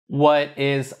What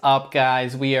is up,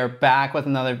 guys? We are back with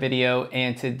another video,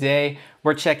 and today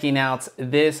we're checking out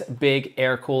this big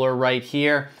air cooler right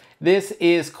here. This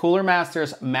is Cooler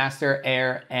Master's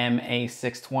MasterAir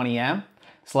MA620M.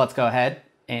 So let's go ahead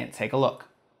and take a look.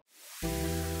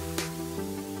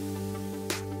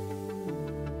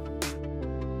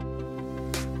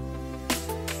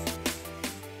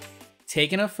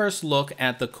 Taking a first look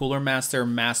at the Cooler Master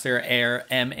MasterAir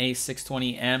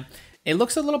MA620M, it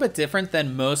looks a little bit different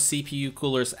than most CPU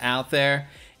coolers out there.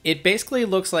 It basically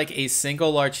looks like a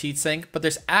single large heatsink, but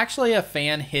there's actually a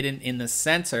fan hidden in the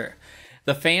center.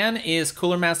 The fan is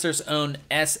Cooler Master's own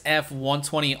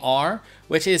SF120R,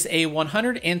 which is a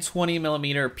 120mm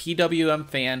PWM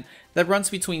fan that runs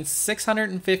between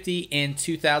 650 and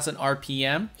 2000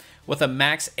 RPM with a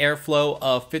max airflow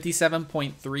of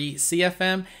 57.3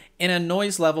 CFM and a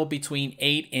noise level between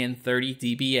 8 and 30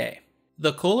 dBA.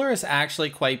 The cooler is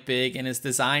actually quite big and is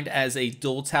designed as a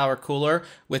dual tower cooler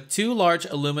with two large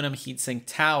aluminum heatsink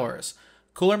towers.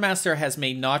 Cooler Master has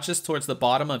made notches towards the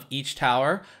bottom of each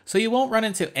tower, so you won't run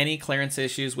into any clearance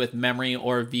issues with memory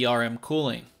or VRM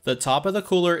cooling. The top of the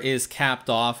cooler is capped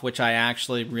off, which I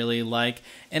actually really like,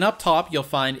 and up top you'll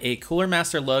find a Cooler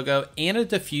Master logo and a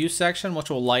diffuse section which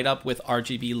will light up with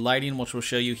RGB lighting, which we'll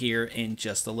show you here in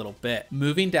just a little bit.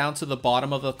 Moving down to the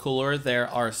bottom of the cooler, there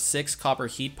are 6 copper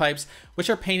heat pipes which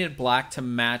are painted black to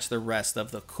match the rest of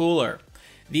the cooler.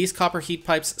 These copper heat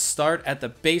pipes start at the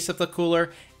base of the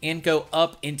cooler and go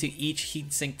up into each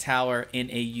heatsink tower in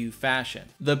a U fashion.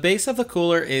 The base of the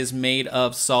cooler is made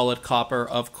of solid copper,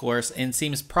 of course, and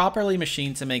seems properly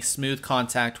machined to make smooth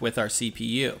contact with our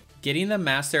CPU. Getting the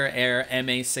MasterAir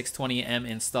MA620M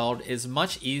installed is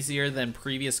much easier than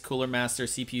previous Cooler Master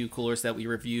CPU coolers that we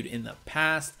reviewed in the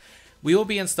past. We will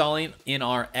be installing in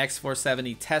our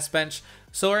X470 test bench,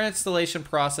 so our installation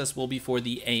process will be for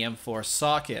the AM4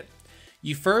 socket.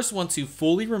 You first want to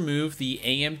fully remove the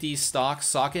AMD stock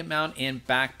socket mount and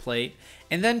backplate,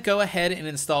 and then go ahead and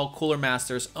install Cooler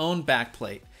Master's own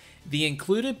backplate. The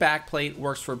included backplate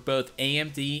works for both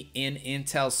AMD and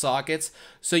Intel sockets,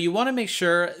 so you want to make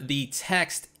sure the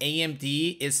text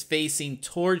AMD is facing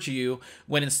towards you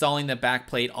when installing the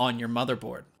backplate on your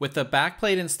motherboard. With the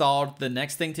backplate installed, the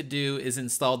next thing to do is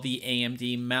install the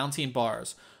AMD mounting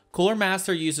bars. Cooler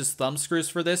Master uses thumb screws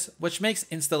for this, which makes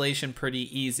installation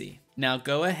pretty easy. Now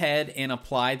go ahead and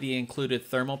apply the included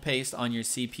thermal paste on your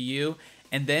CPU,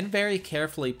 and then very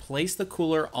carefully place the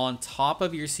cooler on top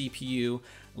of your CPU,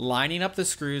 lining up the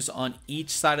screws on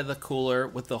each side of the cooler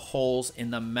with the holes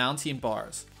in the mounting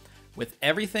bars. With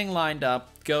everything lined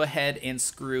up, go ahead and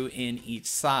screw in each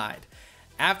side.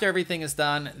 After everything is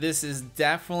done, this is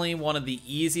definitely one of the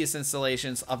easiest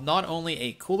installations of not only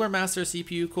a Cooler Master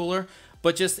CPU cooler,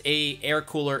 but just a air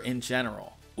cooler in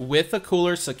general. With the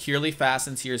cooler securely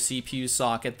fastened to your CPU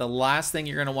socket, the last thing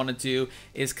you're going to want to do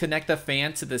is connect the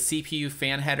fan to the CPU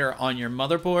fan header on your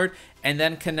motherboard, and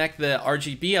then connect the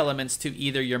RGB elements to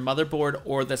either your motherboard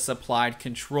or the supplied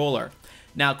controller.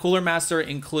 Now, Cooler Master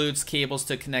includes cables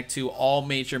to connect to all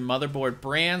major motherboard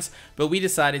brands, but we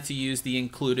decided to use the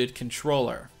included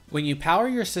controller. When you power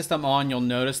your system on, you'll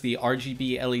notice the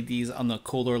RGB LEDs on the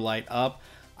cooler light up.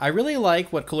 I really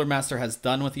like what Cooler Master has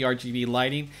done with the RGB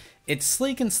lighting. It's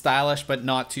sleek and stylish, but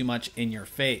not too much in your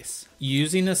face.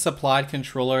 Using the supplied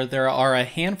controller, there are a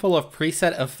handful of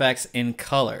preset effects and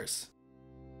colors.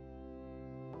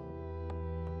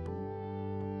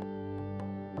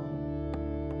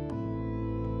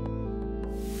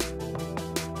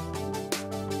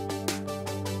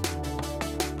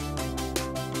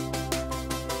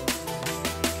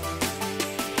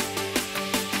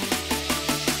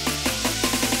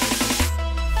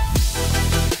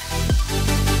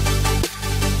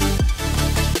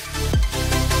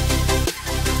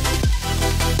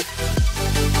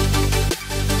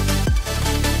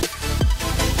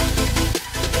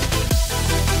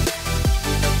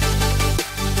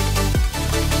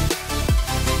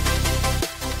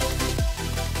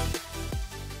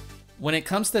 When it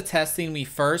comes to testing, we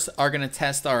first are going to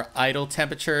test our idle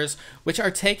temperatures, which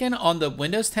are taken on the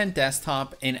Windows 10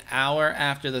 desktop an hour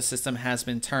after the system has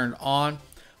been turned on.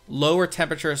 Lower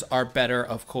temperatures are better,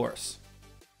 of course.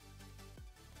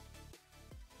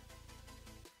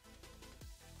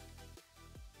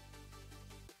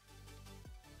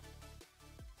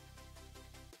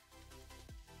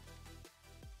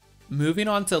 Moving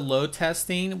on to load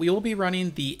testing, we will be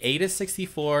running the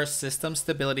AIDA64 system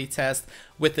stability test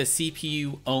with the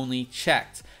CPU only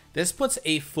checked. This puts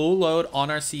a full load on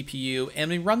our CPU,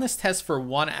 and we run this test for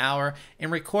 1 hour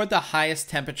and record the highest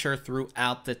temperature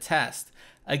throughout the test.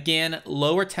 Again,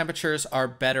 lower temperatures are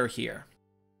better here.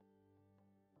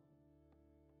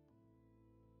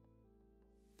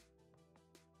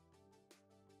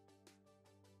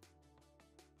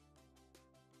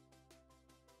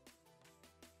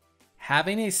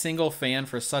 Having a single fan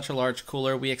for such a large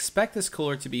cooler, we expect this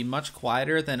cooler to be much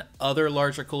quieter than other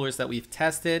larger coolers that we've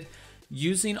tested.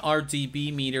 Using our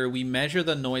dB meter, we measure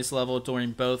the noise level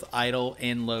during both idle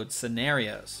and load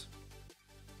scenarios.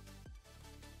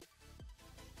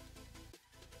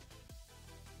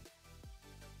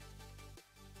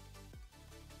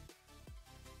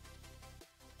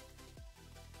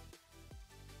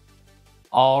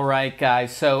 All right,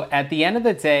 guys, so at the end of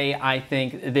the day, I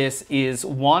think this is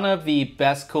one of the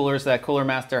best coolers that Cooler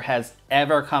Master has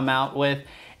ever come out with,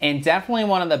 and definitely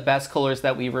one of the best coolers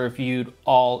that we reviewed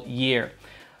all year.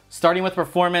 Starting with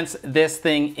performance, this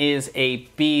thing is a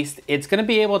beast. It's gonna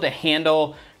be able to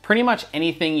handle pretty much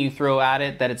anything you throw at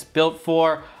it that it's built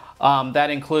for. That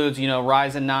includes,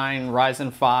 Ryzen 9,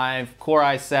 Ryzen 5, Core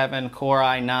i7, Core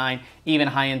i9, even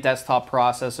high-end desktop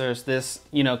processors. This,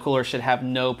 cooler should have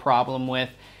no problem with.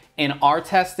 In our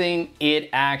testing, it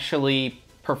actually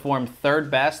performed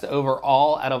third best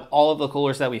overall out of all of the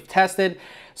coolers that we've tested.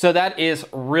 So that is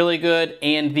really good.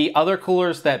 And the other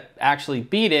coolers that actually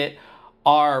beat it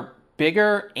are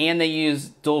bigger, and they use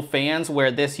dual fans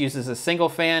where this uses a single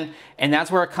fan, and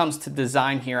that's where it comes to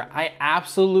design here. I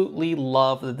absolutely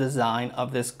love the design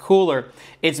of this cooler.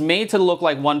 It's made to look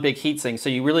like one big heatsink, so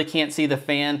you really can't see the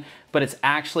fan, but it's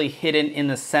actually hidden in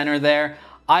the center there.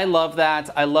 I love that.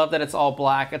 I love that it's all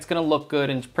black. It's gonna look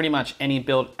good in pretty much any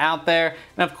build out there.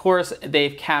 And of course,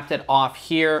 they've capped it off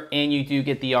here, and you do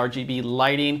get the RGB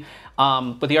lighting.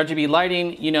 With the RGB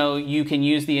lighting, you can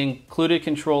use the included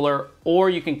controller,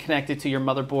 or you can connect it to your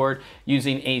motherboard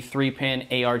using a 3-pin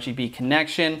ARGB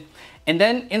connection. And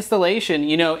then installation,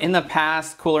 in the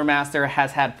past, Cooler Master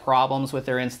has had problems with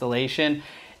their installation.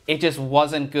 It just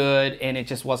wasn't good, and it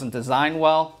just wasn't designed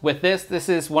well. With this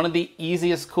is one of the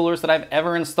easiest coolers that I've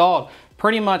ever installed.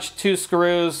 Pretty much 2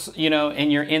 screws,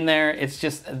 and you're in there. It's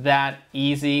just that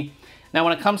easy. Now,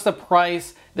 when it comes to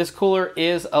price, this cooler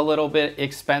is a little bit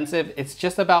expensive. It's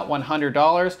just about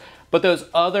 $100, but those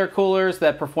other coolers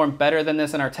that perform better than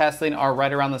this in our testing are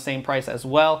right around the same price as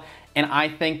well. And I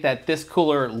think that this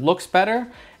cooler looks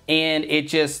better, and it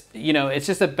just, it's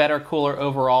just a better cooler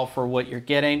overall for what you're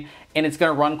getting. And it's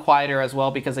gonna run quieter as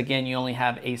well because, again, you only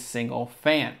have a single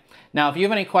fan. Now, if you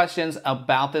have any questions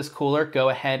about this cooler, go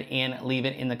ahead and leave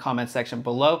it in the comment section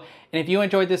below. And if you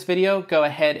enjoyed this video, go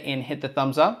ahead and hit the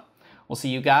thumbs up. We'll see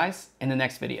you guys in the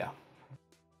next video.